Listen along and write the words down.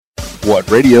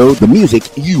What radio? The music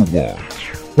you want.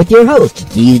 With your host,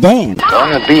 Keys Dan.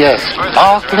 Gonna be a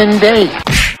sparkling day.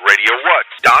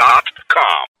 RadioWhat.com.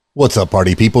 What's up,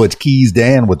 party people? It's Keys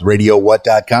Dan with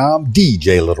RadioWhat.com,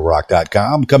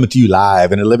 DJLittleRock.com, coming to you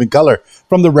live in a living color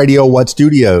from the Radio What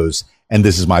studios. And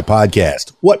this is my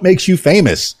podcast, What Makes You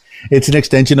Famous? It's an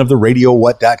extension of the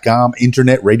RadioWhat.com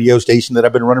internet radio station that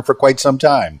I've been running for quite some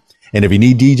time. And if you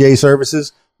need DJ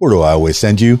services, where do I always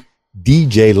send you?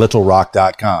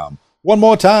 DJLittleRock.com. One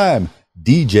more time,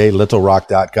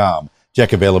 DJLittleRock.com.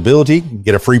 Check availability,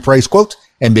 get a free price quote,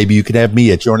 and maybe you can have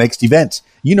me at your next event.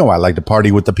 You know I like to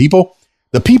party with the people.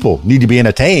 The people need to be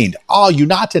entertained. Are you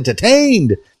not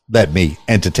entertained? Let me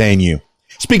entertain you.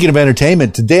 Speaking of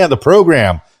entertainment, today on the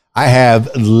program, I have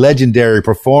legendary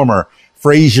performer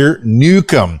Fraser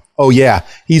Newcombe. Oh yeah,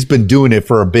 he's been doing it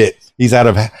for a bit. He's out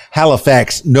of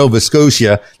Halifax, Nova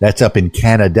Scotia. That's up in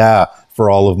Canada for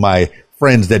all of my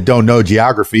friends that don't know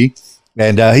geography.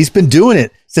 And he's been doing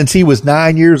it since he was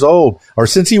 9 years old, or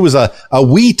since he was a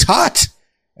wee tot.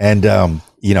 And,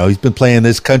 he's been playing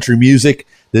this country music,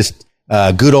 this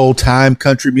good old time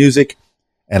country music.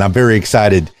 And I'm very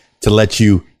excited to let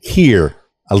you hear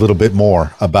a little bit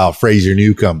more about Fraser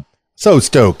Newcombe. So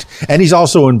stoked. And he's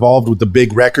also involved with the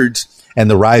big records and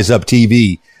the Rise Up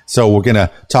TV. So we're going to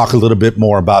talk a little bit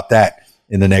more about that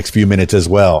in the next few minutes as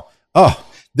well. Oh,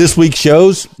 this week's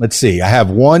shows. Let's see. I have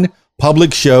one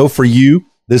public show for you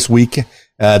this weekend.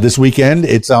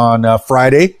 It's on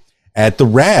Friday at the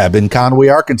Rab in Conway,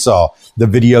 Arkansas. The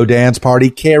Video Dance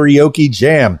Party Karaoke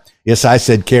Jam. Yes, I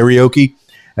said karaoke.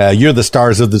 You're the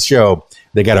stars of the show.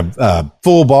 They got a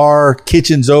full bar,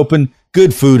 kitchen's open,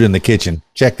 good food in the kitchen.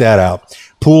 Check that out.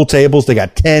 Pool tables. They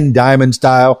got 10 diamond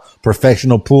style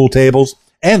professional pool tables,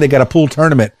 and they got a pool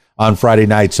tournament on Friday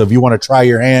night. So if you want to try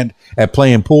your hand at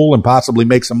playing pool and possibly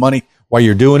make some money while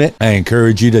you're doing it, I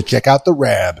encourage you to check out the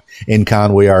Rab in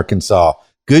Conway, Arkansas.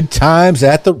 Good times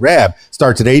at the Rab.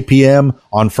 Starts at 8 p.m.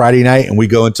 on Friday night, and we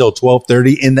go until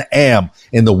 12:30 in the AM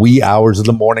in the wee hours of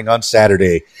the morning on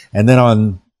Saturday. And then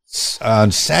on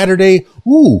Saturday,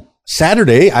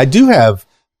 I do have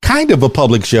kind of a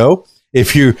public show.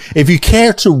 If you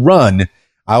care to run,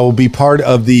 I will be part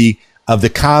of the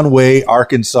Conway,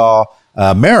 Arkansas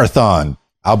marathon.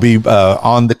 I'll be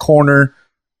on the corner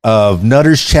of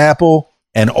Nutter's Chapel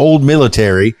and Old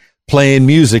Military, playing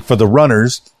music for the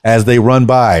runners as they run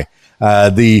by.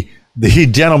 The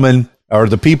gentlemen or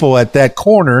the people at that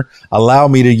corner allow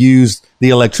me to use the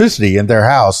electricity in their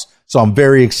house. So I'm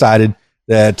very excited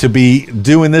to be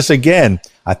doing this again.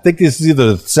 I think this is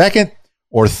either the second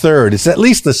or third. It's at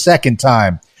least the second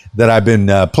time that I've been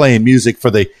playing music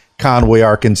for the Conway,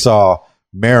 Arkansas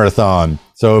marathon.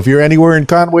 So if you're anywhere in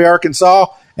Conway, Arkansas,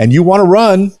 and you want to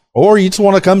run, or you just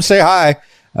want to come say hi,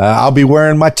 I'll be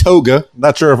wearing my toga. I'm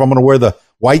not sure if I'm going to wear the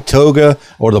white toga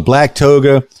or the black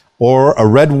toga or a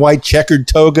red and white checkered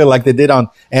toga like they did on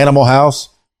Animal House,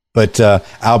 but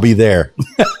I'll be there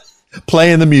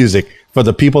playing the music for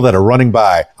the people that are running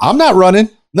by. I'm not running.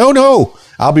 No.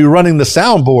 I'll be running the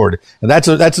soundboard, and that's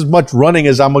as much running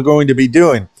as I'm going to be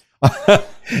doing.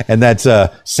 And that's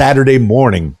Saturday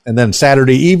morning. And then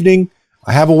Saturday evening,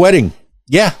 I have a wedding.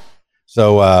 Yeah.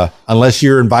 So unless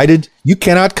you're invited, you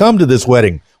cannot come to this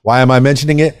wedding. Why am I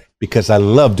mentioning it? Because I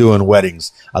love doing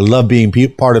weddings. I love being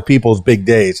part of people's big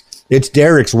days. It's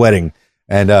Derek's wedding.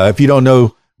 And if you don't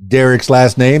know Derek's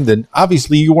last name, then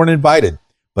obviously you weren't invited.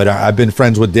 But I've been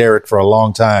friends with Derek for a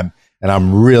long time, and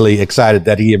I'm really excited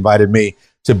that he invited me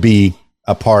to be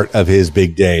a part of his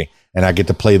big day. And I get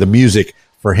to play the music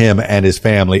for him and his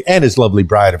family and his lovely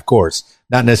bride, of course.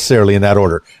 Not necessarily in that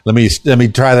order. Let me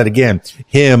try that again.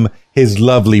 Him, his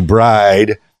lovely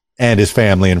bride, and his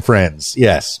family and friends.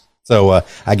 Yes. So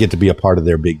I get to be a part of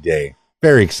their big day.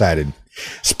 Very excited.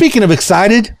 Speaking of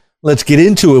excited, let's get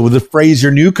into it with the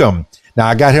Fraser Newcombe. Now,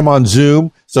 I got him on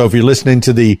Zoom. So if you're listening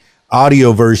to the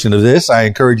audio version of this, I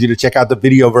encourage you to check out the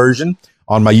video version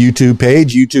on my YouTube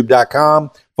page,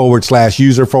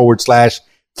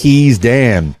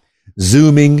 youtube.com/user/KeysDan.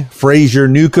 Zooming Fraser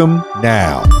Newcombe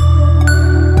now.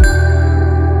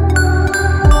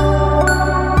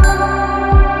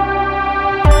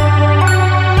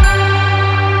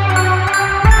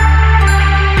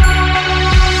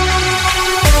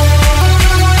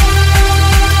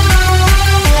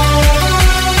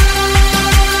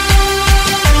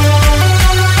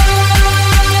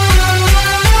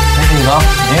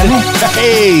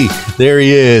 Hey, there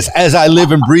he is. As I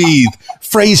live and breathe,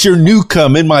 Fraser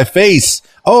Newcombe in my face.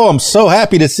 Oh, I'm so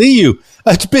happy to see you.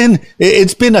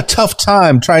 It's been a tough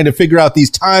time trying to figure out these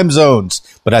time zones,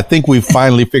 but I think we've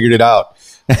finally figured it out.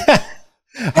 We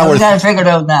got it figured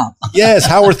out now. Yes.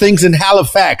 How are things in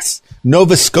Halifax?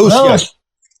 Nova Scotia? Well,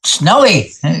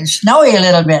 snowy a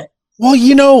little bit. Well,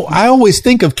 I always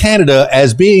think of Canada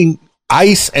as being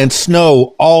ice and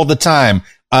snow all the time,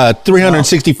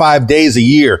 365 days a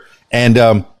year. And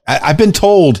I've been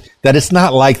told that it's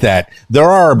not like that. There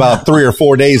are about 3 or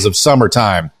 4 days of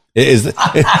summertime.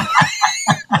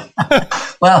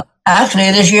 Well,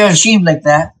 actually, this year it seemed like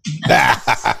that.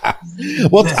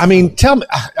 Well, I mean, tell me.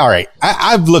 All right,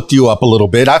 I've looked you up a little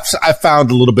bit. I've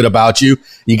found a little bit about you.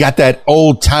 You got that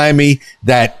old timey,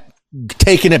 that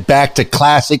taking it back to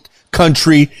classic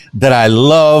country that I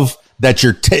love. That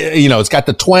it's got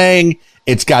the twang.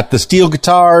 It's got the steel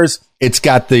guitars. It's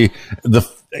got it's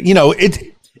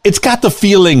got the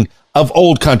feeling of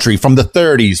old country from the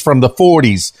 30s, from the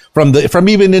 40s, from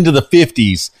even into the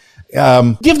 50s.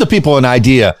 Give the people an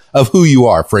idea of who you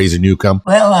are, Fraser Newcombe.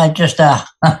 Well, I just, I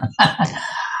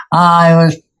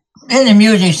was in the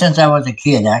music since I was a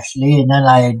kid, actually, and then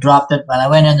I dropped it. When I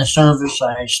went in the service,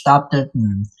 I stopped it.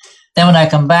 And then when I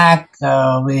come back,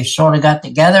 we sort of got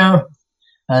together.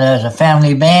 There's a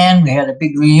family band. We had a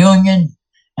big reunion,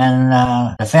 and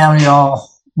the family all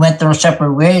went their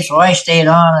separate ways. So I stayed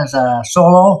on as a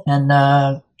solo,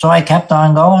 and so I kept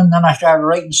on going. Then I started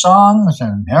writing songs,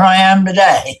 and here I am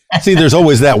today. See, there's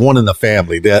always that one in the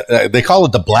family. They call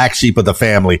it the black sheep of the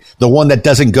family, the one that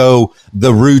doesn't go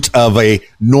the route of a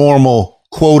normal,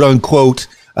 quote unquote,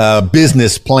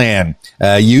 business plan.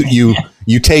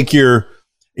 You take your,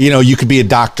 you could be a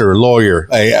doctor, a lawyer,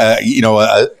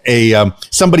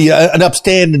 somebody, an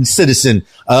upstanding citizen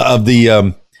of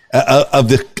the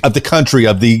country,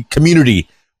 of the community.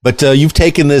 But you've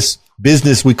taken this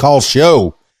business we call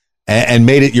show and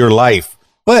made it your life.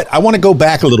 But I want to go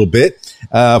back a little bit.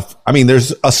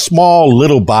 There's a small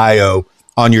little bio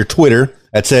on your Twitter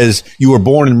that says you were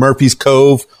born in Murphy's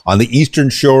Cove on the eastern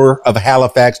shore of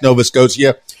Halifax, Nova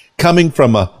Scotia. Coming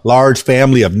from a large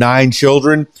family of 9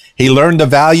 children, he learned the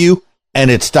value, and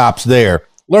it stops there.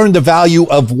 Learned the value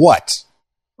of what?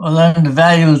 Well, learned the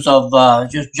values of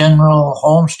just general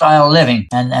home-style living,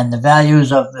 and the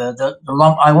values of the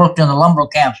I worked in the lumber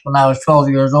camps when I was 12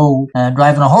 years old,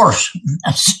 driving a horse.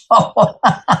 So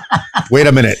wait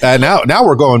a minute. Now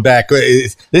we're going back. You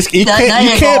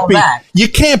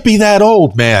can't be that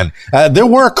old, man. There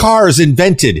were cars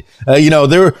invented.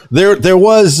 There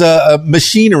was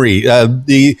machinery.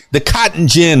 The cotton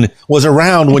gin was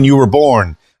around when you were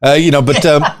born.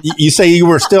 You say you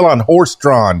were still on horse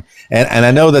drawn, and I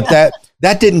know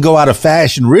that didn't go out of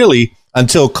fashion really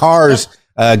until cars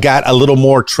got a little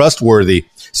more trustworthy.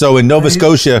 So in Nova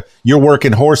Scotia, you're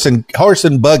working horse and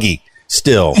buggy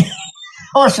still.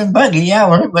 Horse and buggy,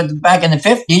 yeah. But back in the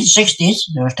 50s, 60s,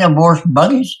 there were still horse and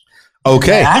buggies.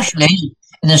 Okay. Actually,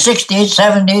 in the 60s,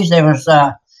 70s, there was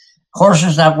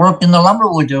horses that worked in the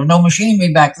lumberwood. There was no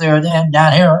machinery back there then,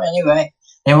 down here anyway.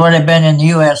 They would have been in the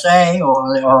USA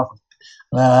or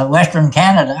Western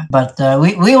Canada, but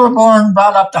we were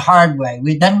brought up the hard way.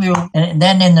 Then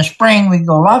in the spring we'd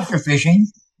go lobster fishing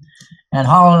and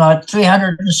haul out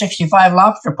 365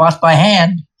 lobster pots by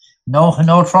hand. No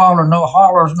trawler, no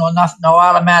haulers, no nothing, no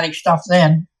automatic stuff.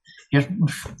 Then just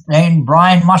plain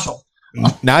brine mussel.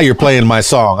 Now you're playing my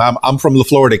song. I'm from the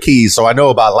Florida Keys, so I know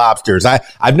about lobsters.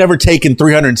 I've never taken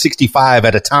 365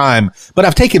 at a time, but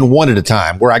I've taken one at a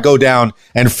time where I go down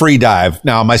and free dive.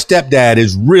 Now, my stepdad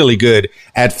is really good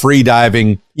at free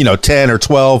diving, 10 or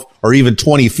 12 or even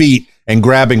 20 feet and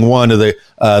grabbing one of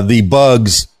the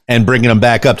bugs and bringing them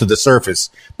back up to the surface.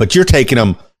 But you're taking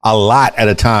them a lot at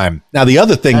a time. Now, the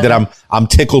other thing that I'm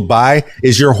tickled by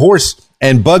is your horse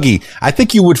and buggy. I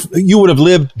think you would have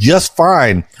lived just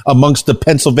fine amongst the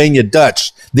Pennsylvania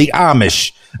Dutch, the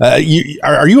Amish.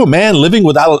 Are you a man living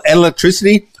without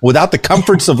electricity, without the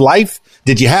comforts of life?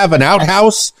 Did you have an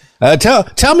outhouse?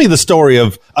 Tell me the story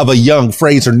of a young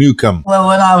Fraser Newcombe. Well,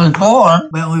 when I was born,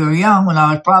 when we were young, when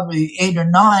I was probably 8 or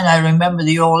 9, I remember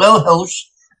the old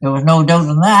outhouse. There was no doubt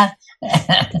in that.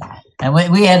 And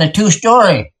we had a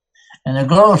 2-story, and the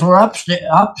girls were up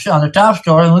on the top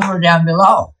story, and we were down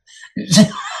below.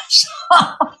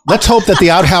 Let's hope that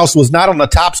the outhouse was not on the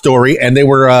top story and they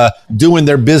were doing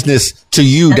their business to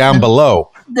you down below.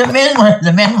 The men were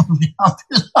down below.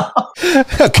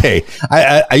 Okay.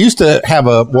 I used to have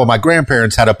my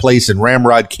grandparents had a place in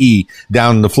Ramrod Key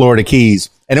down in the Florida Keys,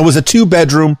 and it was a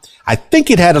 2-bedroom. I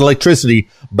think it had electricity,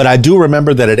 but I do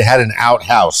remember that it had an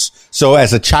outhouse. So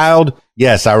as a child,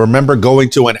 yes, I remember going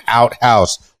to an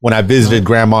outhouse when I visited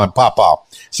Grandma and Papa.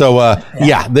 So,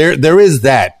 there is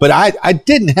that. But I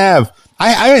didn't have,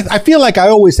 I feel like I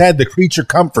always had the creature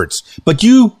comforts. But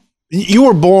you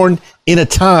were born in a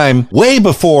time way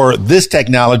before this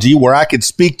technology where I could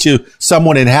speak to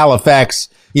someone in Halifax.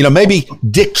 Maybe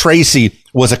Dick Tracy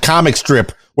was a comic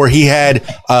strip where he had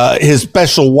his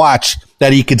special watch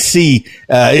that he could see,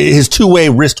 his two-way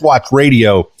wristwatch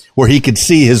radio, where he could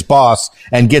see his boss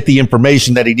and get the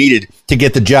information that he needed to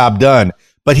get the job done.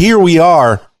 But here we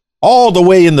are, all the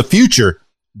way in the future,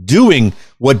 doing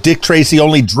what Dick Tracy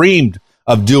only dreamed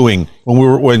of doing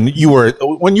when you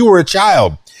were a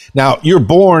child. Now, you're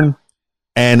born,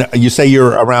 and you say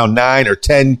you're around 9 or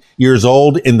 10 years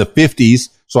old in the 50s.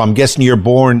 So I'm guessing you're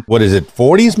born,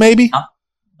 40s maybe?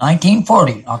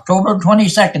 1940, October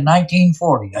 22nd,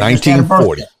 1940.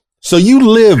 1940. So you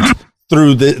lived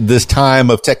through this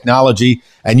time of technology,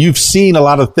 and you've seen a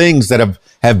lot of things that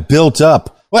have built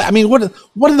up. Well, I mean, what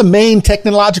are the main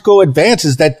technological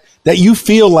advances that you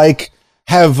feel like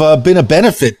have been a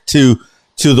benefit to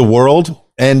the world,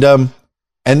 and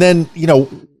then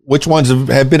which ones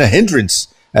have been a hindrance?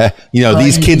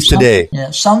 These kids today.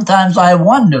 Yeah, sometimes I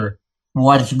wonder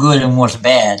what's good and what's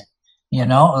bad.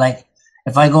 Like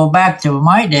if I go back to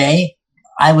my day,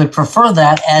 I would prefer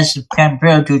that as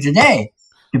compared to today.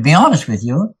 To be honest with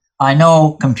you, I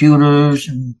know computers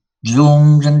and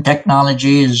Zooms and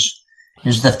technology is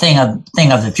the thing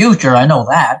of the future. I know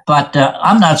that, but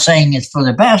I'm not saying it's for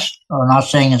the best or not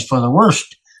saying it's for the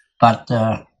worst. But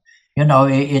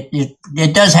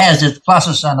it does has its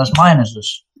pluses and its minuses.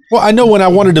 Well, I know when I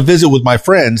wanted to visit with my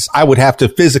friends, I would have to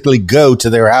physically go to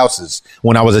their houses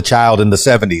when I was a child in the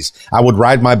 70s. I would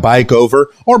ride my bike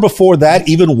over, or before that,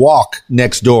 even walk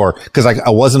next door, because I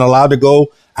wasn't allowed to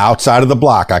go outside of the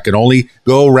block. I could only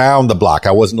go around the block.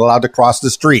 I wasn't allowed to cross the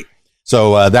street.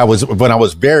 So that was when I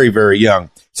was very, very young.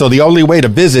 So the only way to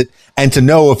visit and to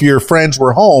know if your friends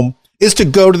were home is to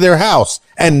go to their house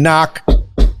and knock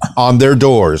on their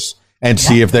doors and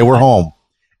see if they were home.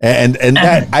 And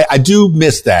that I do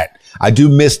miss that. I do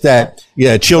miss that.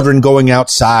 Yeah, children going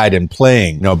outside and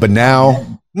playing. But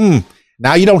now,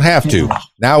 now you don't have to.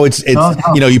 Now it's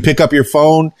you pick up your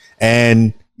phone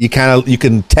and you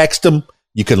can text them.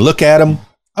 You can look at them.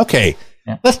 Okay,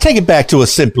 let's take it back to a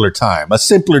simpler time, a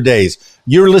simpler days.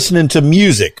 You're listening to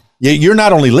music. You're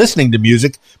not only listening to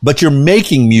music, but you're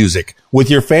making music with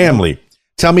your family.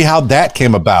 Tell me how that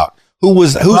came about.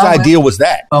 Whose idea was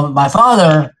that? Well, my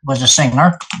father was a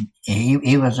singer.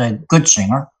 He was a good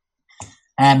singer.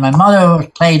 And my mother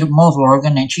played motor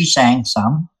organ and she sang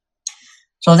some.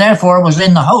 So therefore it was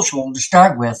in the household to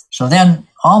start with. So then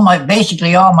all my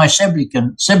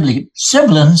siblings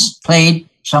played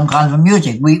some kind of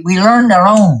music. We learned our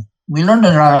own. We learned it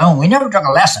on our own. We never took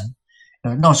a lesson.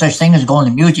 There was no such thing as going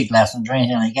to music lessons or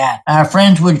anything like that. Our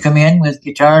friends would come in with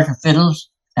guitars and fiddles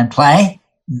and play.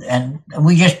 And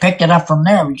we just picked it up from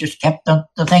there. We just kept the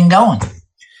thing going.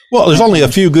 Well, there's only a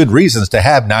few good reasons to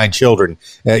have 9 children.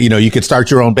 You could start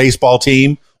your own baseball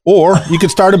team, or you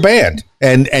could start a band,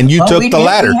 and you took the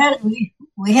latter.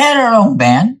 We had our own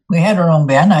band.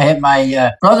 I had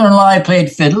my brother-in-law. I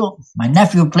played fiddle. My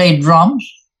nephew played drums.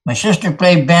 My sister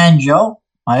played banjo.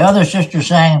 My other sister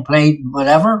sang and played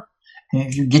whatever,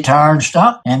 guitar and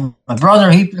stuff. And my brother,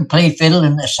 he played fiddle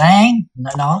and sang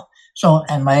and all. So,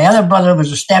 and my other brother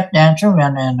was a step dancer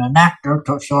and an actor,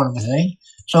 sort of a thing.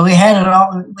 So we had it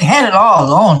all. We had it all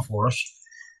going for us,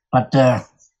 but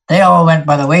they all went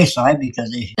by the wayside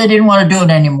because they didn't want to do it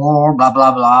anymore. Blah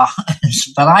blah blah.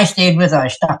 But I stayed with it. I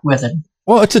stuck with it.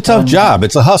 Well, it's a tough job.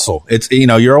 It's a hustle. It's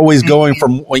you're always going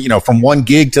from one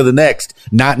gig to the next,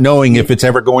 not knowing if it's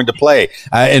ever going to play.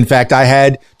 In fact, I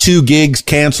had 2 gigs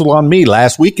canceled on me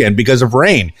last weekend because of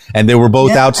rain, and they were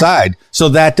both outside. So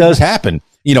that does happen.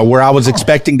 Where I was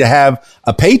expecting to have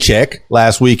a paycheck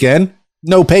last weekend,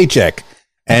 no paycheck.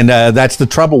 And that's the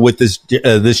trouble with this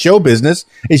show business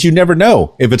is you never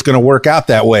know if it's going to work out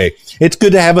that way. It's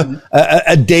good to have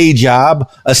a day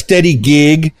job, a steady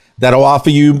gig that'll offer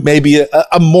you maybe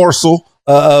a morsel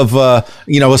of, a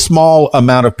small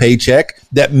amount of paycheck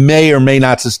that may or may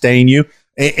not sustain you.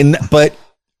 But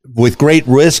with great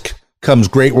risk comes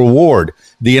great reward.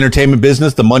 The entertainment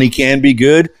business, the money can be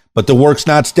good, but the work's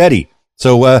not steady.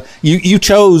 So you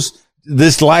chose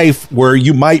this life where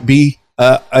you might be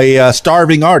a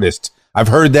starving artist. I've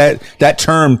heard that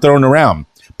term thrown around.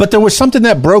 But there was something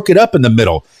that broke it up in the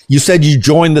middle. You said you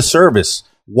joined the service.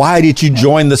 Why did you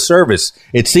join the service?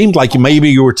 It seemed like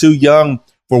maybe you were too young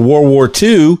for World War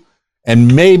II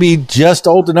and maybe just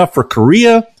old enough for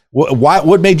Korea.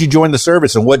 What made you join the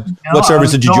service, and what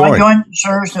service did you join? I joined the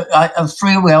service of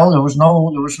free will. There was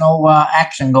no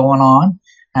action going on.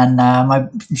 And my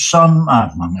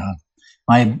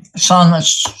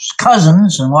son's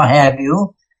cousins and what have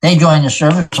you, they joined the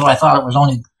service, so I thought it was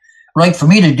only right for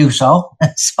me to do so.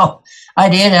 So I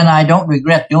did, and I don't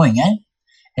regret doing it.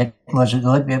 It was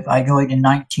good. I joined in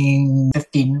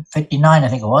 1959, I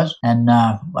think it was, and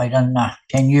I done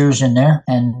 10 years in there,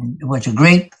 and it was a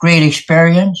great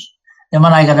experience. Then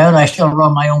when I got out, I still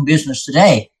run my own business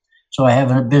today. So I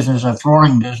have a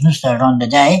flooring business that I run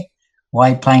today,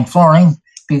 wide plank flooring,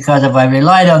 because if I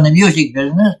relied on the music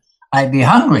business, I'd be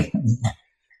hungry.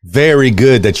 Very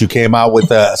good that you came out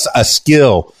with a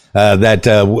skill.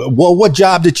 What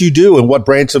job did you do and what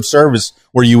branch of service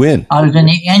were you in? I was in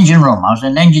the engine room. I was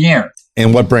an engineer.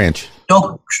 In what branch?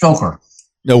 Stoker.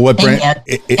 No, what branch?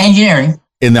 Engineering.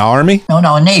 In the Army?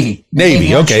 No, Navy.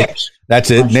 Navy, okay. Ships.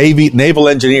 That's it. Naval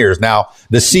engineers. Now,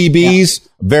 the CBs,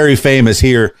 very famous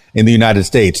here in the United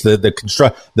States.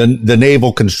 The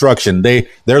naval construction. They're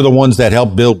the ones that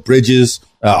help build bridges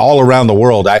all around the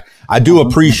world. I do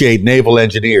appreciate naval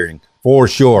engineering for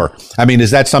sure. I mean,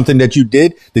 is that something that you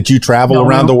did? Did you travel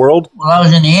around the world? Well, I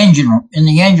was in the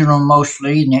engine room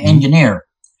mostly, and the engineer.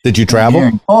 Did you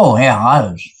travel? Oh yeah,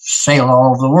 I was sailing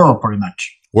all over the world pretty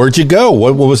much. Where'd you go?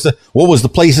 What was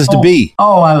the places to be?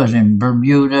 Oh, I was in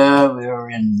Bermuda. We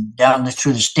were down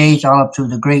through the States, all up through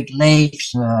the Great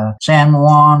Lakes, San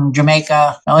Juan,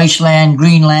 Jamaica, Iceland,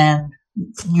 Greenland,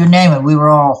 you name it. We were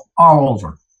all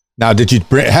over. Now, did you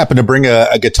happen to bring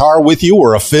a guitar with you,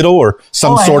 or a fiddle, or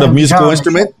some sort of musical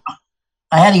instrument?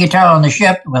 I had a guitar on the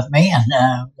ship with me, and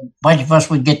a bunch of us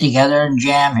would get together and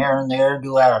jam here and there,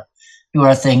 do our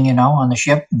thing, on the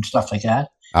ship and stuff like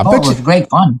that. It was great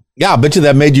fun. Yeah, I bet you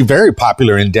that made you very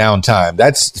popular in downtime.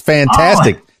 That's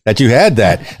fantastic that you had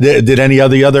that. Did any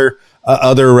of the other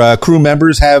crew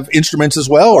members have instruments as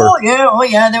well? Or? Oh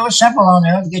yeah, there were several on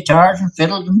there, guitars and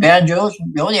fiddles and banjos.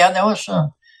 There was,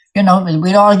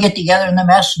 we'd all get together in the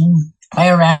mess and play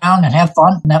around and have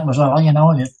fun. And that was all,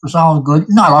 it was all good.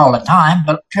 Not all the time,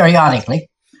 but periodically.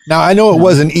 Now, I know it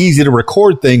wasn't easy to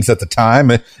record things at the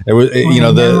time. It was,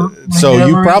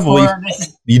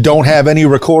 you don't have any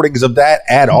recordings of that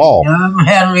at all. I never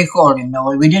had a recording.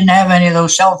 No, we didn't have any of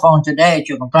those cell phones today that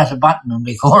you can press a button and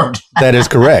record. That is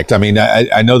correct. I mean,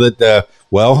 I know that.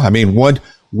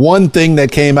 One thing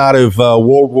that came out of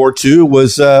World War II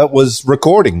was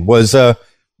recording. Was a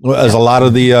lot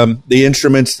of the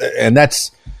instruments, and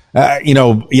that's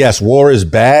yes, war is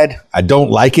bad. I don't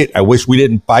like it. I wish we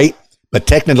didn't fight. But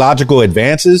technological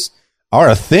advances are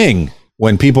a thing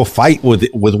when people fight with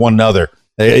one another.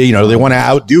 They want to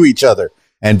outdo each other,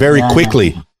 and very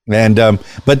quickly. And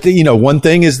one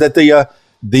thing is that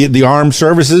the armed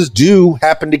services do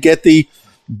happen to get the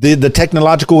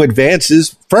technological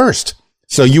advances first.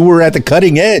 So you were at the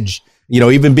cutting edge.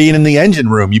 Even being in the engine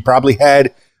room, you probably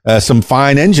had some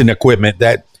fine engine equipment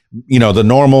that the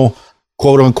normal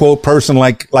quote unquote person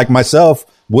like myself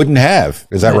wouldn't have.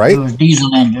 Is that right? There was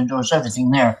diesel engines, there was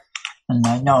everything there. And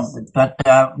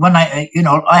when I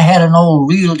had an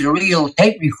old reel-to-reel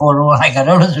tape recorder when I got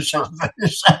out of the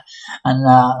service. And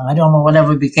I don't know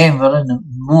whatever became of it, and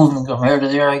moving from here to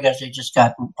there, I guess it just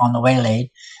got on the waylaid.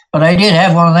 But I did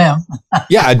have one of them.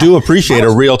 Yeah, I do appreciate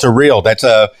a reel-to-reel. That's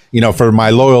for my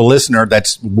loyal listener,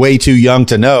 that's way too young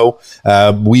to know.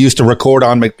 We used to record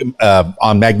on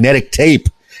magnetic tape,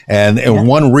 and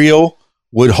one reel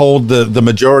would hold the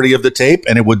majority of the tape,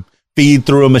 and it would feed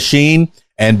through a machine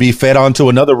and be fed onto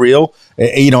another reel.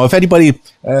 If anybody,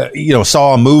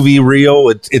 saw a movie reel,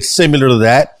 it's similar to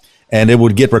that, and it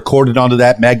would get recorded onto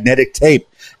that magnetic tape.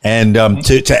 And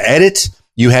to edit,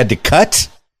 you had to cut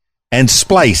and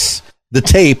splice the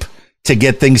tape to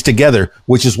get things together,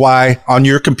 which is why on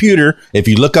your computer, if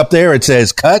you look up there, it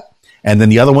says cut, and then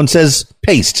the other one says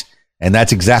paste. And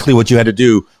that's exactly what you had to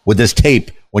do with this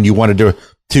tape when you wanted to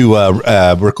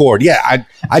record. Yeah,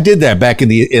 I did that back in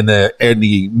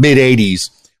the mid 80s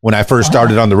when I first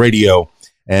started on the radio,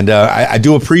 and I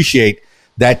do appreciate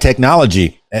that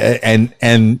technology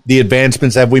and the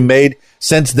advancements that we made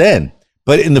since then.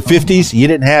 But in the 50s, you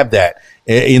didn't have that.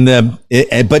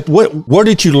 But where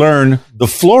did you learn the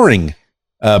flooring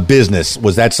business?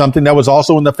 Was that something that was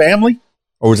also in the family?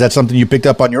 Or was that something you picked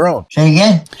up on your own? Say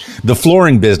again? The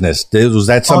flooring business. Was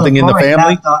that something in the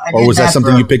family? Or was that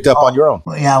something you picked up on your own?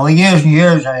 Yeah, well, years and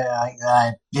years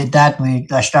I did that.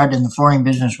 I started in the flooring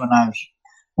business when I was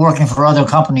working for other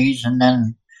companies, and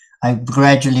then I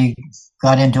gradually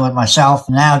got into it myself.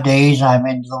 Nowadays, I'm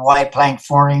into the wide plank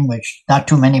flooring, which not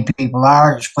too many people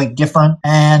are. It's quite different,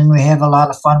 and we have a lot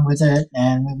of fun with it,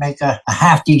 and we make a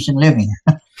half-decent living.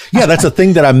 Yeah, that's a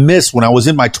thing that I missed when I was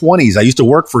in my 20s. I used to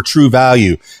work for True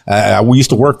Value. We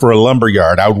used to work for a lumber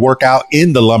yard. I would work out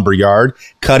in the lumber yard,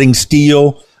 cutting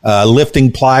steel,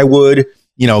 lifting plywood,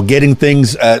 getting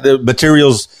things, the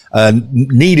materials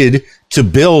needed to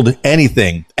build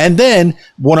anything. And then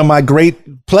one of my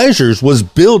great pleasures was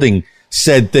building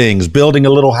said things, building a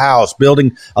little house,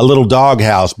 building a little dog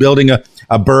house, building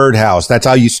a bird house. That's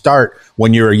how you start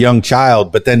when you're a young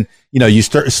child. But then, you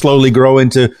start slowly grow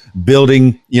into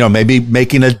building, maybe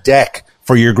making a deck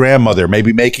for your grandmother,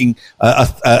 maybe making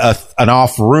an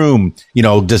off room,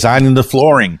 designing the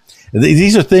flooring.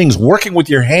 These are things. Working with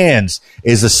your hands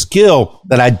is a skill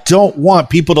that I don't want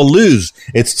people to lose.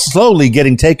 It's slowly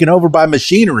getting taken over by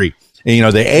machinery.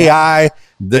 And, the AI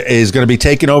is going to be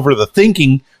taking over the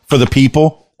thinking for the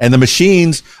people, and the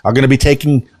machines are going to be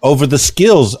taking over the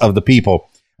skills of the people.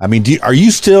 I mean, are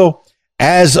you still,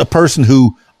 as a person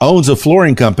who owns a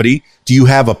flooring company, do you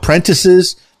have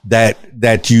apprentices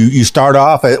that you start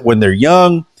off when they're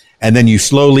young, and then you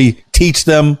slowly teach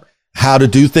them how to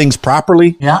do things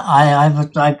properly?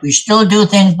 Yeah, we still do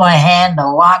things by hand a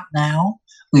lot now.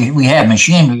 We have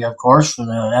machinery, of course, for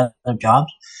the other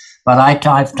jobs, but I've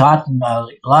taught a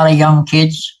lot of young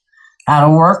kids how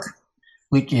to work,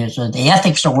 which is the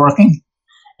ethics of working,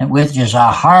 and which is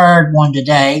a hard one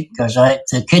today, because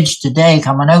the kids today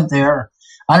coming out there,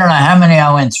 I don't know how many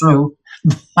I went through,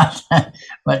 but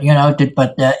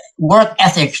work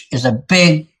ethics is a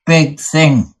big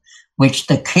thing, which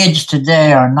the kids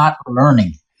today are not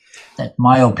learning. That's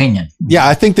my opinion. Yeah,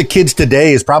 I think the kids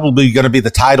today is probably going to be the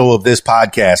title of this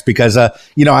podcast, because,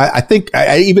 I think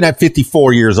even at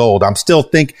 54 years old, I'm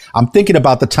thinking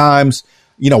about the times,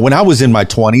 when I was in my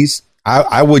 20s,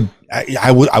 I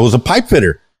was a pipe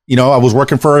fitter. I was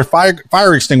working for a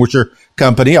fire extinguisher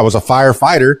company. I was a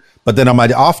firefighter, but then on my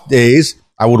off days,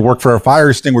 I would work for a fire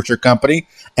extinguisher company,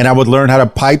 and I would learn how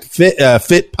to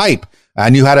fit pipe. I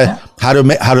knew how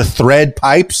to thread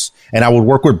pipes, and I would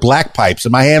work with black pipes,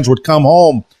 and my hands would come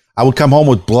home. I would come home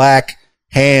with black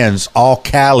hands, all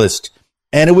calloused,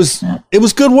 and it was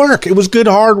good work. It was good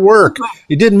hard work.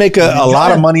 You didn't make a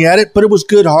lot of money at it, but it was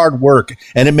good hard work,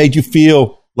 and it made you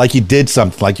feel like you did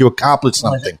something, like you accomplished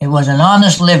something. It was an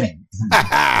honest living.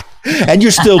 And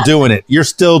you're still doing it. You're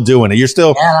still doing it. You're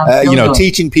still,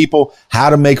 teaching people how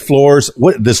to make floors.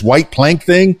 What, this white plank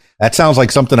thing? That sounds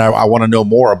like something I want to know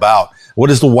more about. What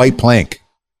is the white plank?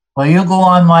 Well, you go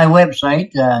on my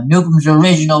website, Newcombe's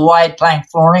Original White Plank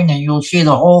Flooring, and you'll see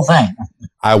the whole thing.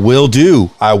 I will do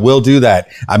that.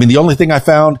 I mean, the only thing I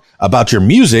found about your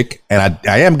music, and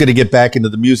I am going to get back into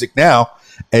the music now,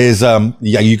 is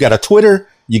you got a Twitter,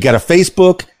 you got a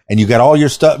Facebook, and you got all your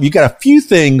stuff. You got a few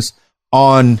things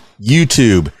on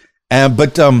YouTube.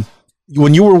 But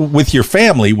when you were with your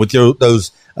family, with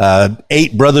those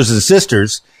 8 brothers and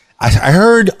sisters, I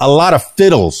heard a lot of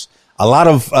fiddles, a lot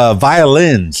of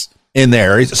violins in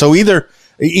there. So either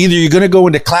you're going to go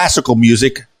into classical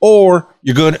music, or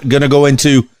you're going to go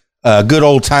into good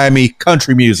old timey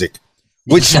country music.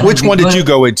 Which one did you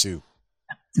go into?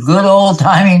 Good old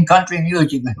timey country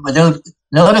music, without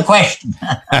no question.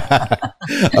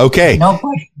 Okay. No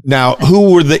question. Now,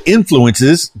 who were the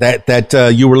influences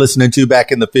that you were listening to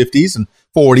back in the 50s and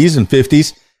 40s and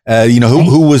 50s?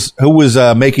 Who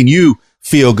was making you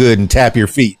feel good and tap your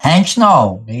feet? Hank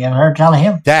Snow. You ever heard tell of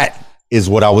him? That is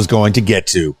what I was going to get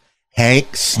to.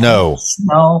 Hank Snow.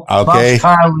 Okay.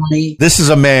 This is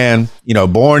a man,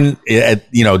 born at,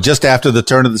 just after the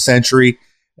turn of the century,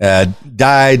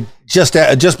 died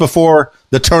just before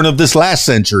the turn of this last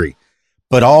century.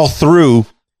 But all through,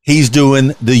 he's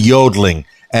doing the yodeling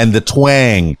and the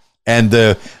twang and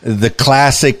the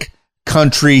classic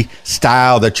country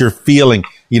style that you're feeling.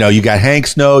 You got Hank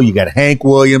Snow, you got Hank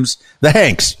Williams, the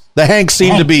Hanks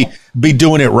seem to be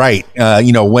doing it right.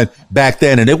 When back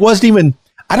then, and it wasn't even,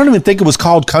 I don't even think it was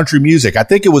called country music. I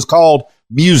think it was called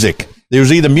music. There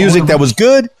was either music that was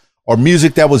good or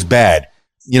music that was bad,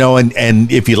 and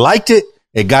if you liked it,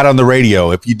 it got on the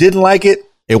radio. If you didn't like it,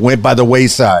 it went by the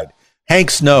wayside.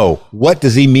 Hank Snow, what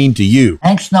does he mean to you?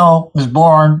 Hank Snow was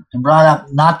born and brought up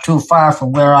not too far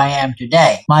from where I am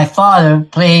today. My father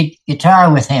played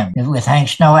guitar with Hank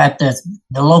Snow, at the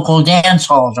local dance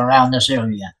halls around this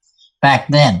area back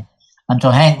then,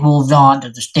 until Hank moved on to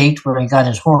the States, where he got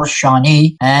his horse,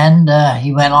 Shawnee, and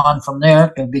he went on from there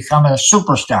to become a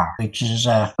superstar, which is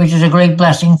a great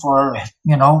blessing for,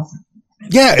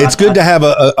 Yeah, it's good to have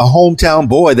a hometown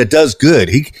boy that does good.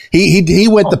 He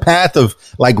went the path of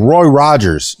like Roy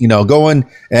Rogers, going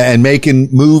and making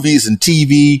movies and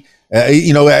TV.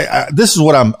 This is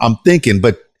what I'm thinking,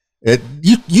 but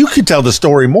you could tell the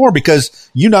story more,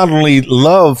 because you not only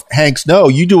love Hank Snow,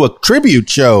 you do a tribute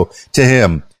show to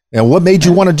him. And what made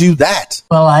you want to do that?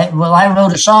 Well, I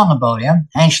wrote a song about him,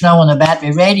 Hank Snow on the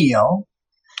Battery Radio.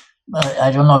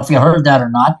 I don't know if you heard that or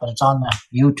not, but it's on the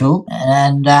YouTube.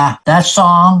 And that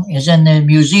song is in the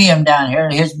museum down here,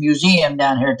 his museum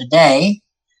down here today.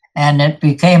 And it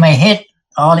became a hit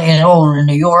all over in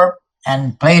Europe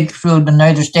and played through the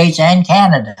United States and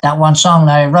Canada. That one song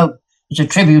that I wrote is a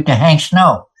tribute to Hank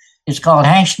Snow. It's called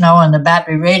Hank Snow and the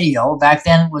Battery Radio. Back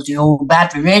then it was the old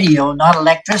battery radio, not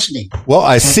electricity. Well,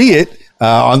 I see it.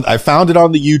 I found it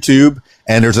on the YouTube,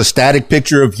 and there's a static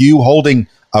picture of you holding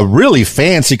a really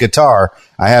fancy guitar.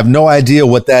 I have no idea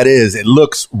what that is. It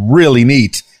looks really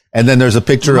neat. And then there's a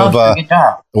picture of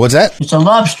guitar. What's that? It's a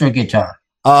lobster guitar.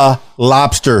 A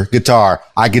lobster guitar.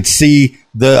 I could see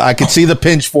the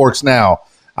pinch forks now.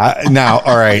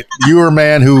 All right. You're a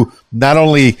man who not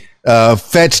only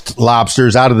fetched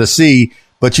lobsters out of the sea,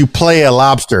 but you play a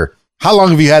lobster. How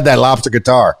long have you had that lobster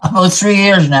guitar? About 3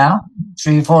 years now,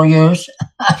 4 years.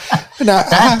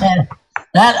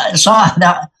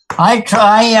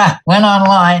 I went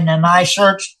online and I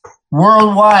searched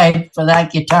worldwide for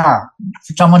that guitar,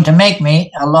 for someone to make me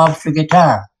a lobster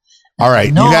guitar. All right,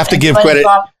 you have to give credit.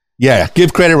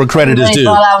 Give credit where credit is due.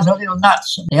 Thought I was a little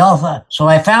nuts. They all thought. So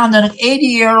I found an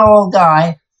 80-year-old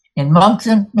guy in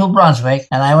Moncton, New Brunswick,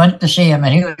 and I went to see him,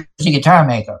 and he was a guitar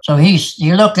maker. So he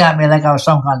looked at me like I was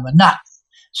some kind of a nut.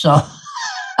 So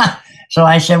so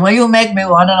I said, well, you make me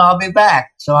one and I'll be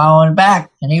back. So I went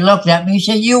back, and he looked at me. He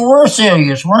said, you were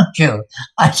serious, weren't you?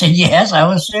 I said, yes, I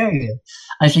was serious.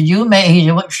 I said, he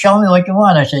said, show me what you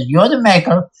want. I said, you're the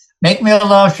maker. Make me a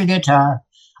lobster guitar.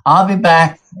 I'll be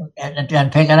back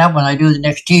and pick it up when I do the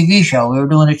next TV show. We were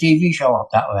doing a TV show up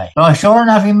that way. So sure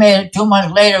enough, he made it. 2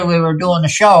 months later, we were doing a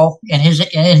show in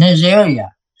his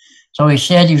area. So he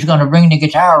said he was going to bring the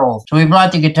guitar over. So he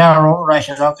brought the guitar over. I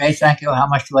said, okay, thank you. How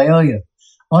much do I owe you?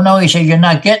 Oh, no, he said, you're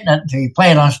not getting it until you play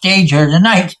it on stage here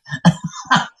tonight.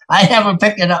 I never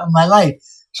picked it up in my life.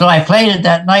 So I played it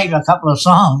that night, a couple of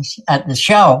songs at the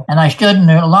show, and I stood in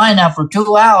the lineup for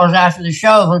 2 hours after the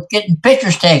show with getting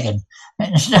pictures taken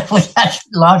and stuff with that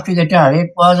lobster guitar.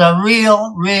 It was a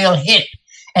real hit,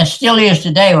 and still is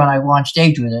today when I go on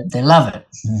stage with it. They love it.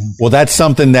 Well, that's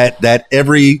something that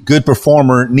every good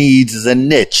performer needs is a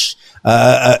niche.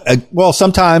 Well,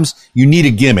 sometimes you need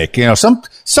a gimmick. You know,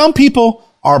 some people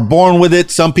are born with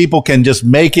it. Some people can just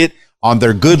make it on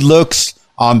their good looks,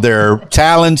 on their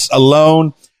talents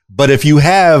alone. But if you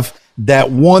have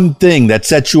that one thing that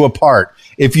sets you apart,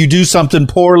 if you do something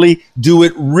poorly, do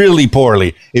it really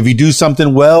poorly. If you do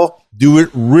something well, do it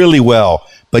really well.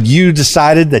 But you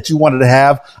decided that you wanted to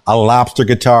have a lobster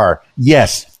guitar.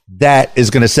 Yes, that is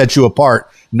going to set you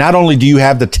apart. Not only do you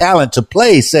have the talent to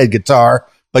play said guitar,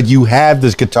 but you have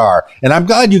this guitar. And I'm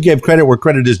glad you gave credit where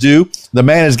credit is due. The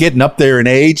man is getting up there in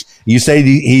age. You say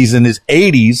he's in his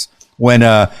 80s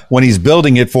when he's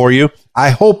building it for you.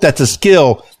 I hope that's a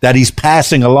skill that he's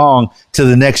passing along to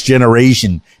the next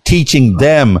generation, teaching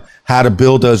them how to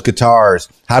build those guitars,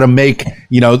 how to make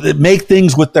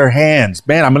things with their hands.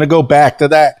 Man, I'm going to go back to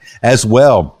that as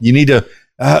well. You need to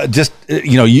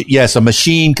yes, a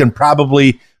machine can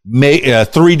probably make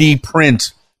 3D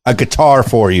print a guitar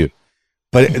for you,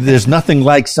 but there's nothing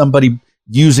like somebody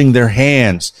using their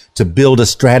hands to build a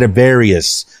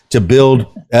Stradivarius, to build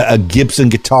a Gibson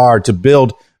guitar, to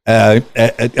build a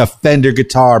Fender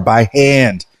guitar by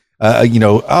hand. I'm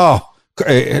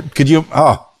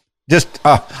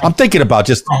thinking about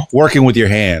just working with your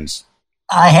hands.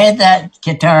 I had that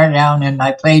guitar down, and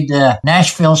I played the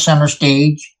Nashville Center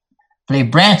Stage,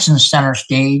 played Branson Center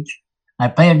Stage. I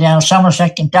played down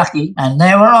Somerset, Kentucky, and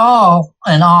they were all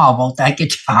in awe about that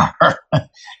guitar.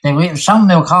 Some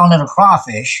they were calling it a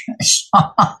crawfish.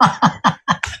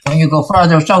 When you go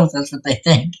further south, that's what they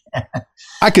think.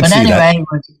 I could see that. But anyway,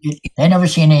 they never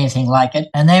seen anything like it,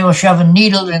 and they were shoving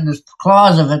needles in the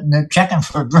claws of it, and they're checking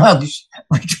for drugs,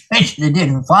 which they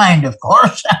didn't find, of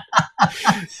course.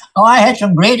 Oh, I had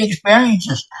some great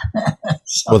experiences.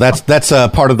 Well, that's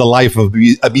part of the life of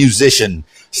a musician.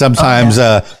 Sometimes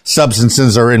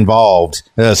substances are involved,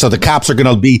 so the cops are going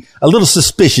to be a little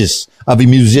suspicious of a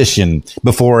musician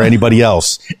before anybody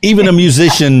else, even a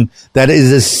musician that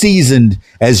is as seasoned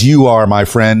as you are, my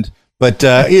friend. But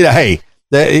hey,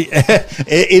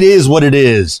 it is what it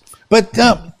is. But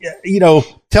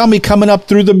tell me, coming up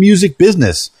through the music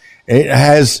business,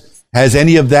 has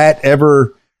any of that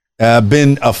ever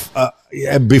been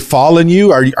befallen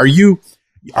you? Are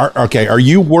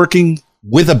you working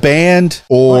with a band,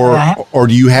 or are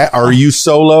you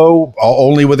solo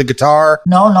only with a guitar?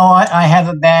 No, I have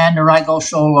a band, or I go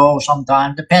solo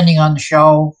sometimes, depending on the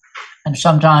show. And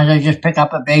sometimes I just pick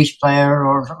up a bass player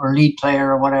or lead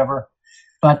player or whatever.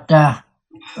 But I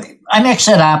mix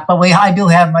it up. But I do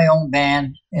have my own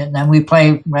band, and then we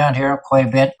play around here quite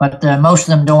a bit. But most of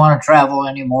them don't want to travel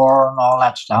anymore and all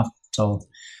that stuff. So,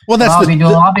 well, I'll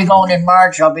be going in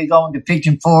March. I'll be going to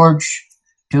Pigeon Forge,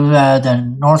 to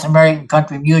the North American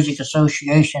Country Music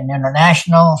Association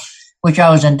International, which I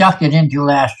was inducted into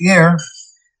last year.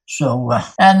 So,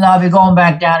 and I'll be going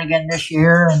back down again this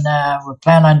year, and we're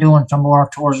planning on doing some more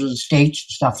tours of the States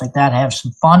and stuff like that, have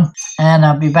some fun. And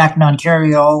I'll be back in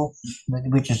Ontario,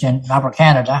 which is in Upper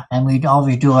Canada, and we'd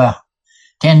always do a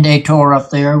 10-day tour up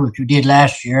there, which we did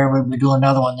last year. We'll be doing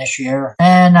another one this year.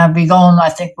 And I'll be going, I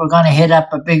think we're going to hit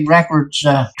up a Big Records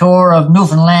tour of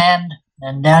Newfoundland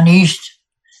and down east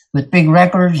with Big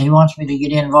Records. He wants me to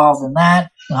get involved in that.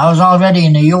 I was already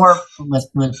in New York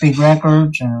with Big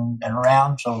Records and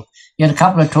around, so did a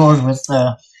couple of tours with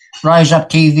Rise Up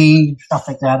TV, stuff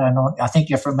like that. I think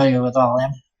you're familiar with all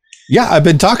them. Yeah, I've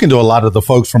been talking to a lot of the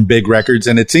folks from Big Records,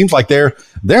 and it seems like they're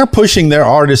pushing their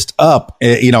artists up.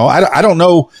 I don't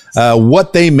know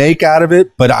what they make out of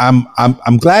it, but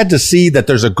I'm glad to see that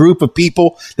there's a group of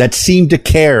people that seem to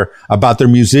care about their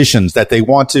musicians, that they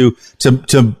want to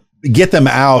get them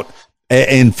out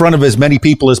in front of as many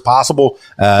people as possible,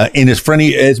 in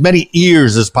as many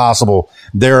ears as possible.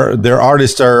 Their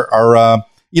artists are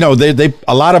they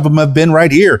a lot of them have been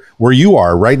right here where you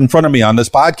are, right in front of me on this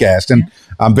podcast, and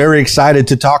I'm very excited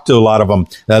to talk to a lot of them.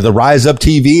 The Rise Up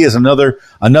TV is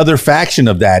another faction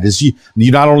of that. Is you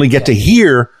not only get to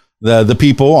hear the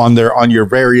people on your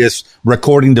various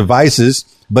recording devices,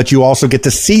 but you also get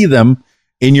to see them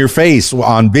in your face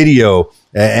on video,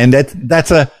 and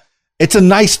it's a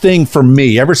nice thing for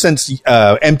me. Ever since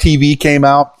MTV came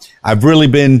out, I've really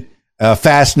been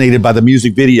fascinated by the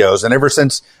music videos, and ever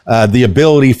since the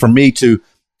ability for me to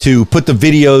put the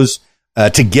videos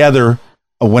together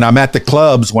when I'm at the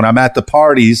clubs, when I'm at the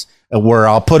parties, where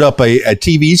I'll put up a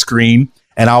TV screen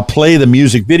and I'll play the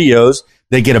music videos.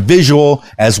 They get a visual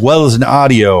as well as an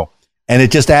audio, and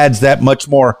it just adds that much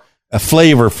more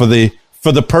flavor for the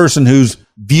person who's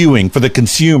viewing, for the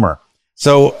consumer.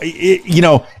 So,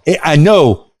 I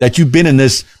know that you've been in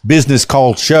this business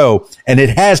called show, and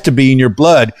it has to be in your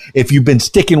blood if you've been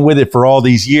sticking with it for all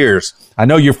these years. I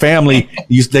know your family,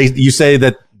 you say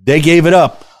that they gave it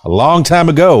up a long time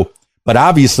ago, but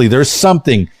obviously there's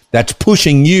something that's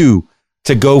pushing you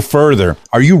to go further.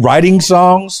 Are you writing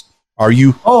songs? Are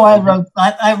you? Oh, I've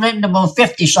written about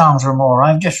 50 songs or more.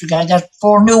 I got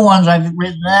 4 new ones I've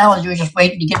written now. We're just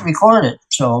waiting to get recorded.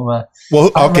 So,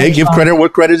 well, okay, give credit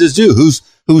what credit is due.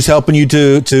 Who's helping you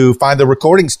to find the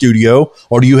recording studio,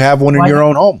 or do you have one in your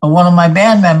own home? One of my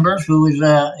band members,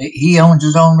 he owns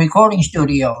his own recording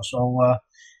studio, so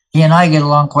he and I get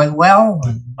along quite well.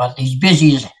 But he's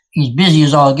busy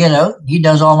as all get out. He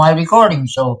does all my recording,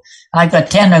 so I've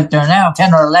got 10 out there now,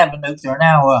 10 or 11 out there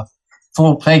now,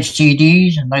 full-fledged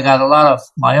CDs, and I got a lot of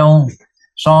my own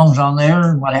songs on there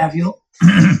and what have you.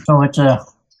 So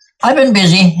I've been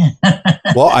busy.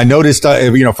 Well, I noticed,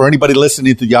 for anybody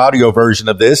listening to the audio version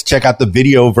of this, check out the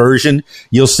video version.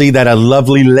 You'll see that a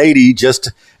lovely lady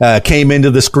just came into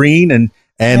the screen and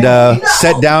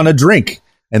set down a drink.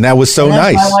 And that was so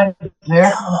nice. My wife there.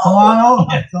 Come on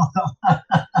over.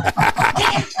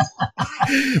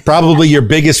 Probably your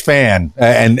biggest fan.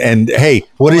 And hey,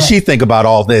 what does she think about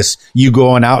all this? You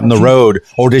going out on the road,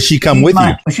 or does she come with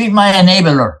you? She's my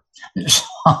enabler. If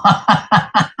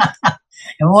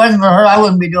it wasn't for her, I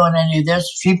wouldn't be doing any of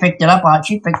this. She picked that up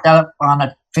on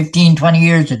it 15, 20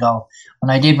 years ago when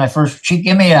I did my first. She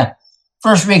gave me a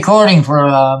first recording for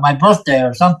my birthday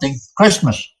or something,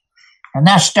 Christmas. And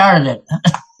that started it.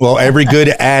 Well, every good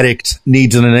addict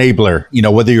needs an enabler.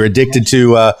 Whether you're addicted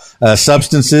to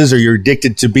substances or you're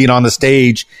addicted to being on the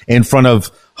stage in front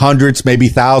of hundreds, maybe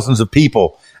thousands of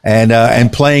people,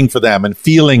 and playing for them and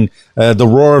feeling the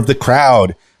roar of the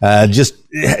crowd, just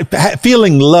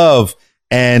feeling love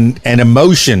and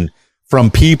emotion from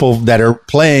people that are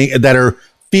playing, that are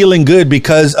feeling good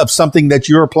because of something that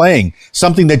you're playing,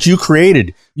 something that you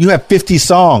created. You have 50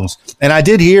 songs, and I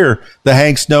did hear the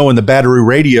Hank Snow and the Battery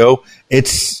Radio.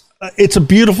 It's a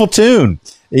beautiful tune,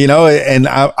 and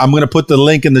I'm going to put the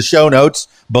link in the show notes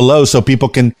below so people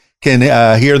can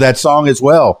hear that song as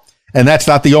well. And that's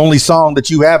not the only song that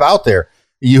you have out there.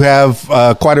 You have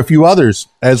quite a few others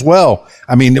as well.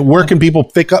 I mean, where can people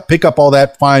pick up all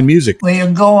that fine music? Well, you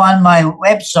can go on my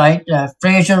website,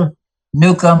 Fraser,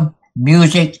 Newcombe,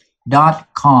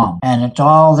 music.com, and it's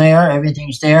all there.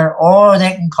 Everything's there. Or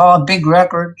they can call Big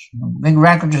Records. Big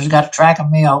Records has got tracking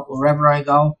me out wherever I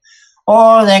go.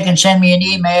 Or they can send me an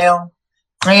email,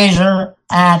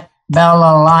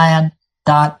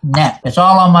 fraser@bellalion.net. It's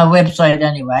all on my website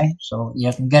anyway, so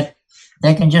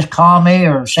they can just call me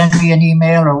or send me an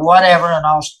email or whatever, and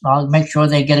I'll make sure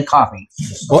they get a copy.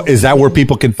 Well, is that where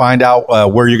people can find out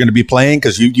where you're going to be playing?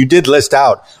 Because you did list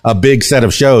out a big set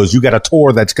of shows. You got a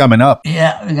tour that's coming up.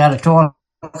 Yeah, we got a tour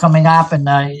coming up, and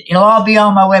it'll all be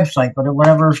on my website. But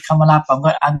whatever's coming up,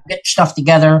 I'm getting stuff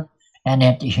together,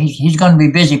 and he's going to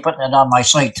be busy putting it on my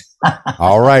site.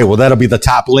 All right. Well, that'll be the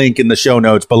top link in the show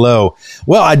notes below.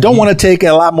 Well, I don't want to take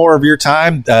a lot more of your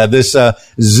time. This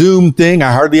Zoom thing,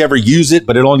 I hardly ever use it,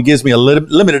 but it only gives me a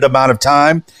limited amount of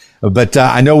time. But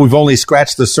I know we've only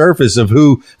scratched the surface of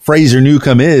who Fraser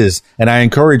Newcombe is, and I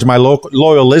encourage my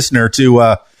loyal listener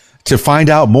to find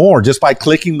out more just by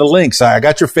clicking the links. I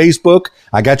got your Facebook,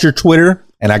 I got your Twitter,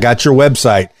 and I got your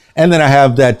website. And then I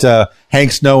have that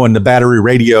Hank Snow and the Battery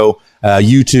Radio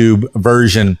YouTube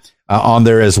version on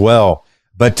there as well.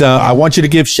 But I want you to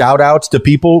give shout outs to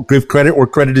people, give credit where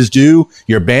credit is due,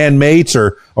 your bandmates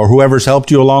or whoever's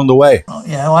helped you along the way.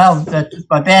 Yeah, well,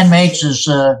 my bandmates is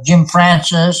Jim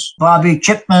Francis, Bobby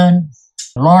Chipman,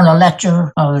 Lorna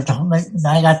Letcher.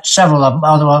 I got several of them,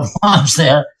 other ones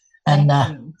there. And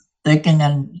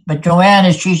but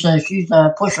Joanne she's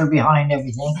a pusher behind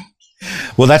everything.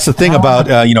 Well, that's the thing about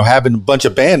having a bunch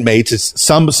of bandmates. Is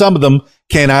some of them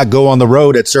cannot go on the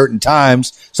road at certain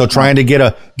times, so trying to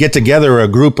get together a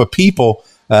group of people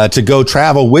to go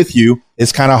travel with you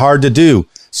is kind of hard to do.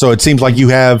 So it seems like you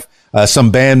have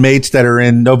some bandmates that are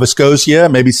in Nova Scotia,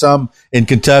 maybe some in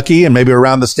Kentucky, and maybe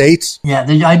around the States. Yeah,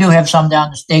 I do have some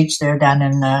down the States there, down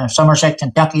in Somerset,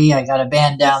 Kentucky. I got a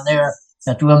band down there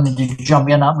that's willing to jump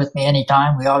in up with me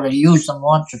anytime. We already used them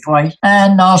once or twice.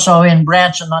 And also in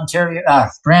Branson,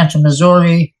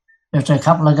 Missouri, there's a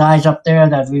couple of guys up there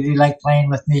that really like playing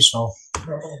with me. So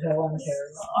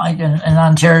in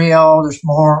Ontario, there's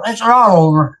more. It's all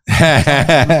over.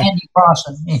 Andy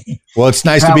Crossan. Well, it's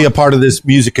nice to be a part of this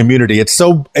music community. It's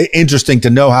so interesting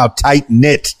to know how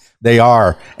tight-knit they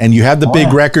are. And you have the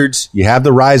big records. You have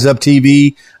the Rise Up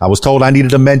TV. I was told I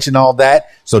needed to mention all that.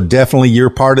 So definitely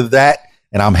you're part of that.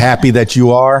 And I'm happy that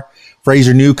you are.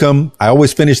 Fraser Newcombe, I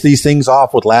always finish these things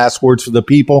off with last words for the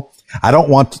people. I don't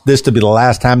want this to be the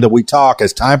last time that we talk.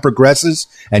 As time progresses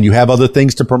and you have other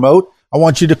things to promote, I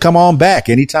want you to come on back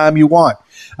anytime you want.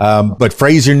 But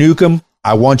Fraser Newcombe,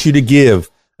 I want you to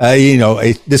give,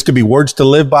 this could be words to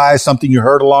live by, something you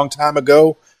heard a long time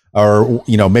ago, or,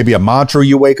 maybe a mantra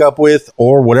you wake up with,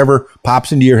 or whatever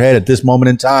pops into your head at this moment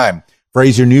in time.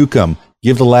 Fraser Newcombe,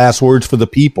 give the last words for the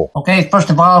people. Okay, first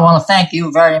of all, I want to thank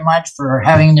you very much for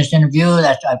having this interview.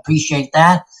 I appreciate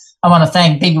that. I want to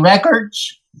thank Big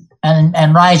Records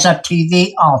and Rise Up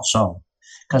TV also,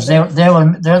 because they're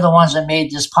the ones that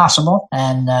made this possible.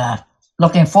 And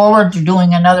looking forward to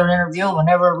doing another interview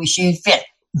whenever we see fit.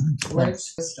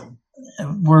 Words of wisdom.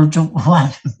 Words of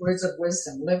what? Words of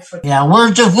wisdom. Live for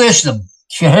words of wisdom.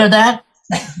 You hear that?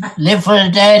 Live for the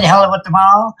day, the hell of it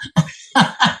tomorrow.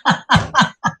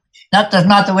 That's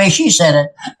not the way she said it.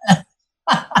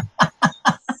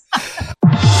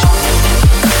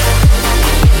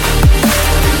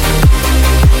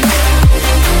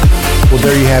 Well,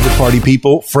 there you have it, party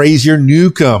people. Fraser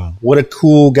Newcombe. What a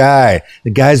cool guy.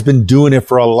 The guy's been doing it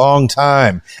for a long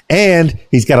time. And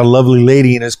he's got a lovely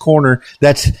lady in his corner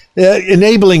that's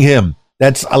enabling him.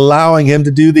 That's allowing him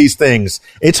to do these things.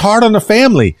 It's hard on the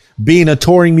family being a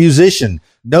touring musician.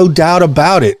 No doubt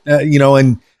about it.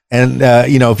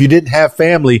 If you didn't have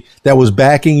family that was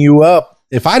backing you up,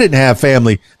 if I didn't have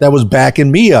family that was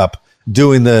backing me up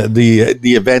doing the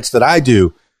events that I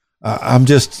do, I'm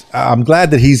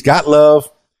glad that he's got love,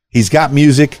 he's got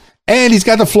music, and he's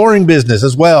got the flooring business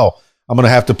as well. I'm going to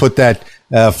have to put that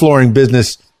flooring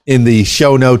business in the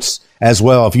show notes as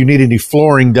well. If you need any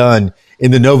flooring done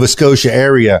in the Nova Scotia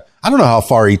area, I don't know how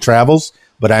far he travels,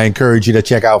 but I encourage you to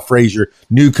check out Fraser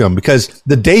Newcombe, because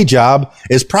the day job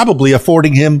is probably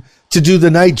affording him to do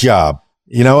the night job,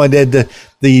 and then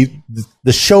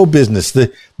the show business,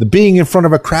 the being in front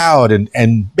of a crowd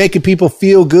and making people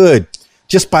feel good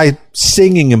just by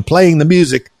singing and playing the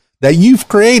music that you've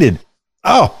created.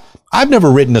 Oh, I've never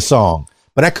written a song,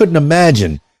 but I couldn't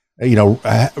imagine,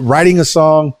 writing a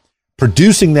song,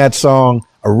 producing that song,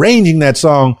 arranging that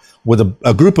song with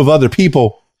a group of other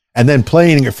people, and then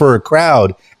playing it for a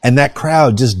crowd, and that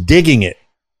crowd just digging it.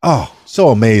 Oh, so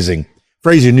amazing.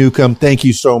 Fraser Newcombe, thank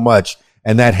you so much.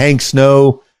 And that Hank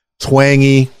Snow,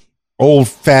 twangy,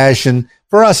 old-fashioned.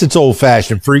 For us, it's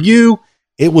old-fashioned. For you,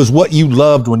 it was what you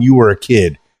loved when you were a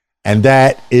kid. And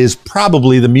that is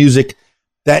probably the music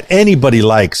that anybody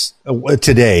likes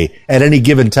today at any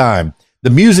given time. The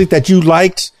music that you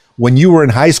liked when you were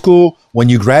in high school, when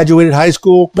you graduated high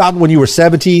school, about when you were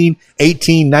 17,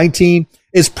 18, 19,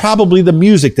 is probably the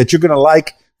music that you're going to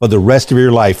like for the rest of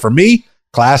your life. For me,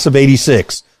 class of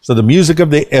 86. So the music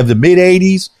of the mid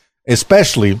 80s,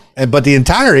 especially, but the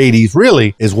entire 80s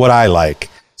really is what I like.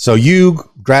 So you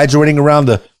graduating around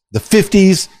the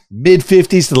 50s, mid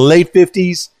 50s to the late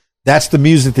 50s, that's the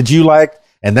music that you liked.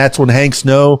 And that's when Hank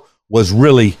Snow was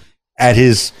really at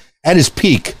his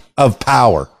peak of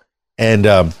power.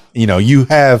 And, you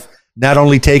have not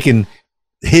only taken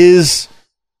his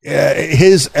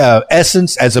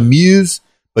essence as a muse,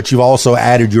 but you've also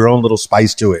added your own little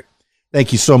spice to it.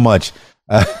 Thank you so much,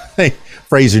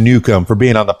 Fraser Newcombe, for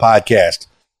being on the podcast.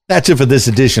 That's it for this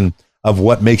edition of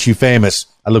What Makes You Famous.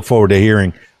 I look forward to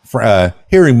hearing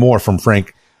more from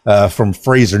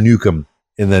Fraser Newcombe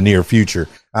in the near future.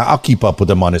 I'll keep up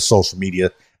with him on his social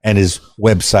media and his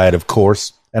website, of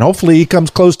course. And hopefully he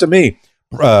comes close to me.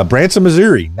 Branson,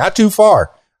 Missouri, not too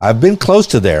far. I've been close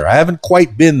to there. I haven't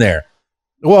quite been there.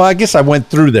 Well, I guess I went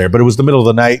through there, but it was the middle of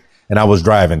the night and I was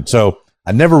driving. So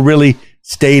I never really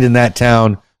stayed in that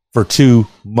town for too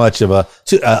much of a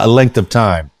length of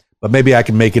time. But maybe I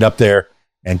can make it up there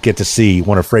and get to see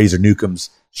one of Fraser Newcombe's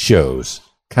shows.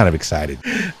 Kind of excited.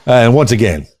 And once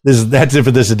again, that's it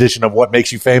for this edition of What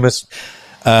Makes You Famous.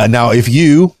 Now, if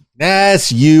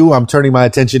I'm turning my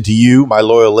attention to you, my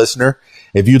loyal listener.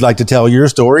 If you'd like to tell your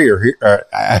story, or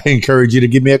I encourage you to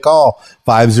give me a call,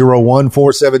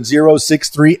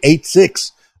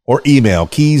 501-470-6386, or email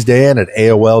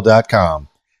keysdan@aol.com.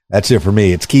 That's it for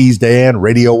me. It's keysdan,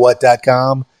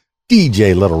 radiowhat.com,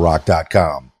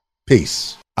 djlittlerock.com.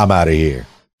 Peace. I'm out of here.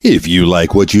 If you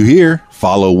like what you hear,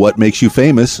 follow What Makes You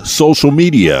Famous social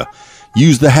media.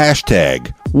 Use the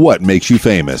hashtag What Makes You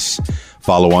Famous.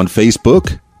 Follow on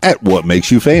Facebook at What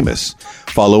Makes You Famous.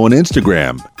 Follow on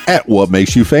Instagram at What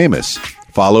Makes You Famous.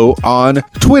 Follow on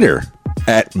Twitter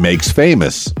at Makes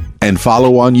Famous. And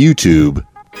follow on YouTube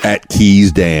at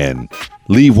Keys Dan.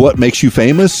 Leave What Makes You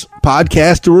Famous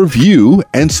podcast a review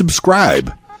and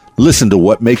subscribe. Listen to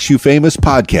What Makes You Famous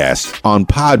podcasts on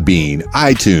Podbean,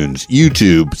 iTunes,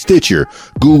 YouTube, Stitcher,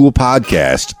 Google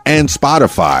Podcasts, and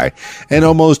Spotify, and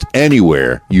almost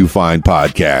anywhere you find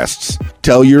podcasts.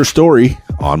 Tell your story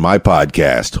on my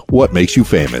podcast, What Makes You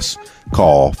Famous.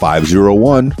 Call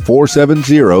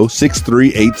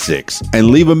 501-470-6386 and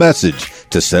leave a message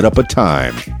to set up a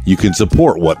time. You can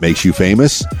support What Makes You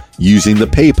Famous using the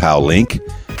PayPal link,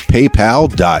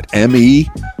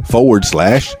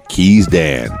 paypal.me/Keys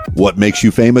Dan. What Makes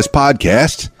You Famous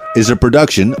podcast is a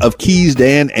production of Keys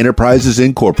Dan Enterprises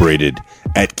Incorporated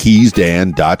at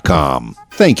keysdan.com.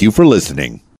 Thank you for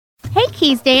listening. Hey,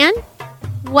 Keys Dan.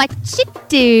 What you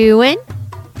doing?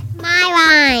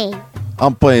 My line.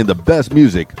 I'm playing the best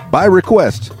music by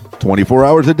request 24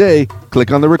 hours a day.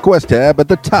 Click on the request tab at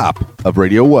the top of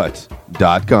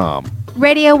radiowhat.com.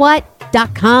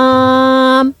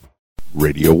 Radiowhat.com.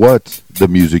 Radio What, the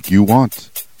music you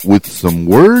want, with some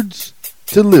words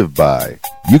to live by.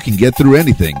 You can get through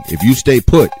anything if you stay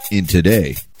put in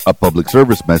today. A public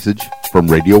service message from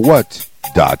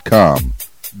radiowhat.com.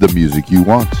 The music you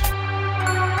want.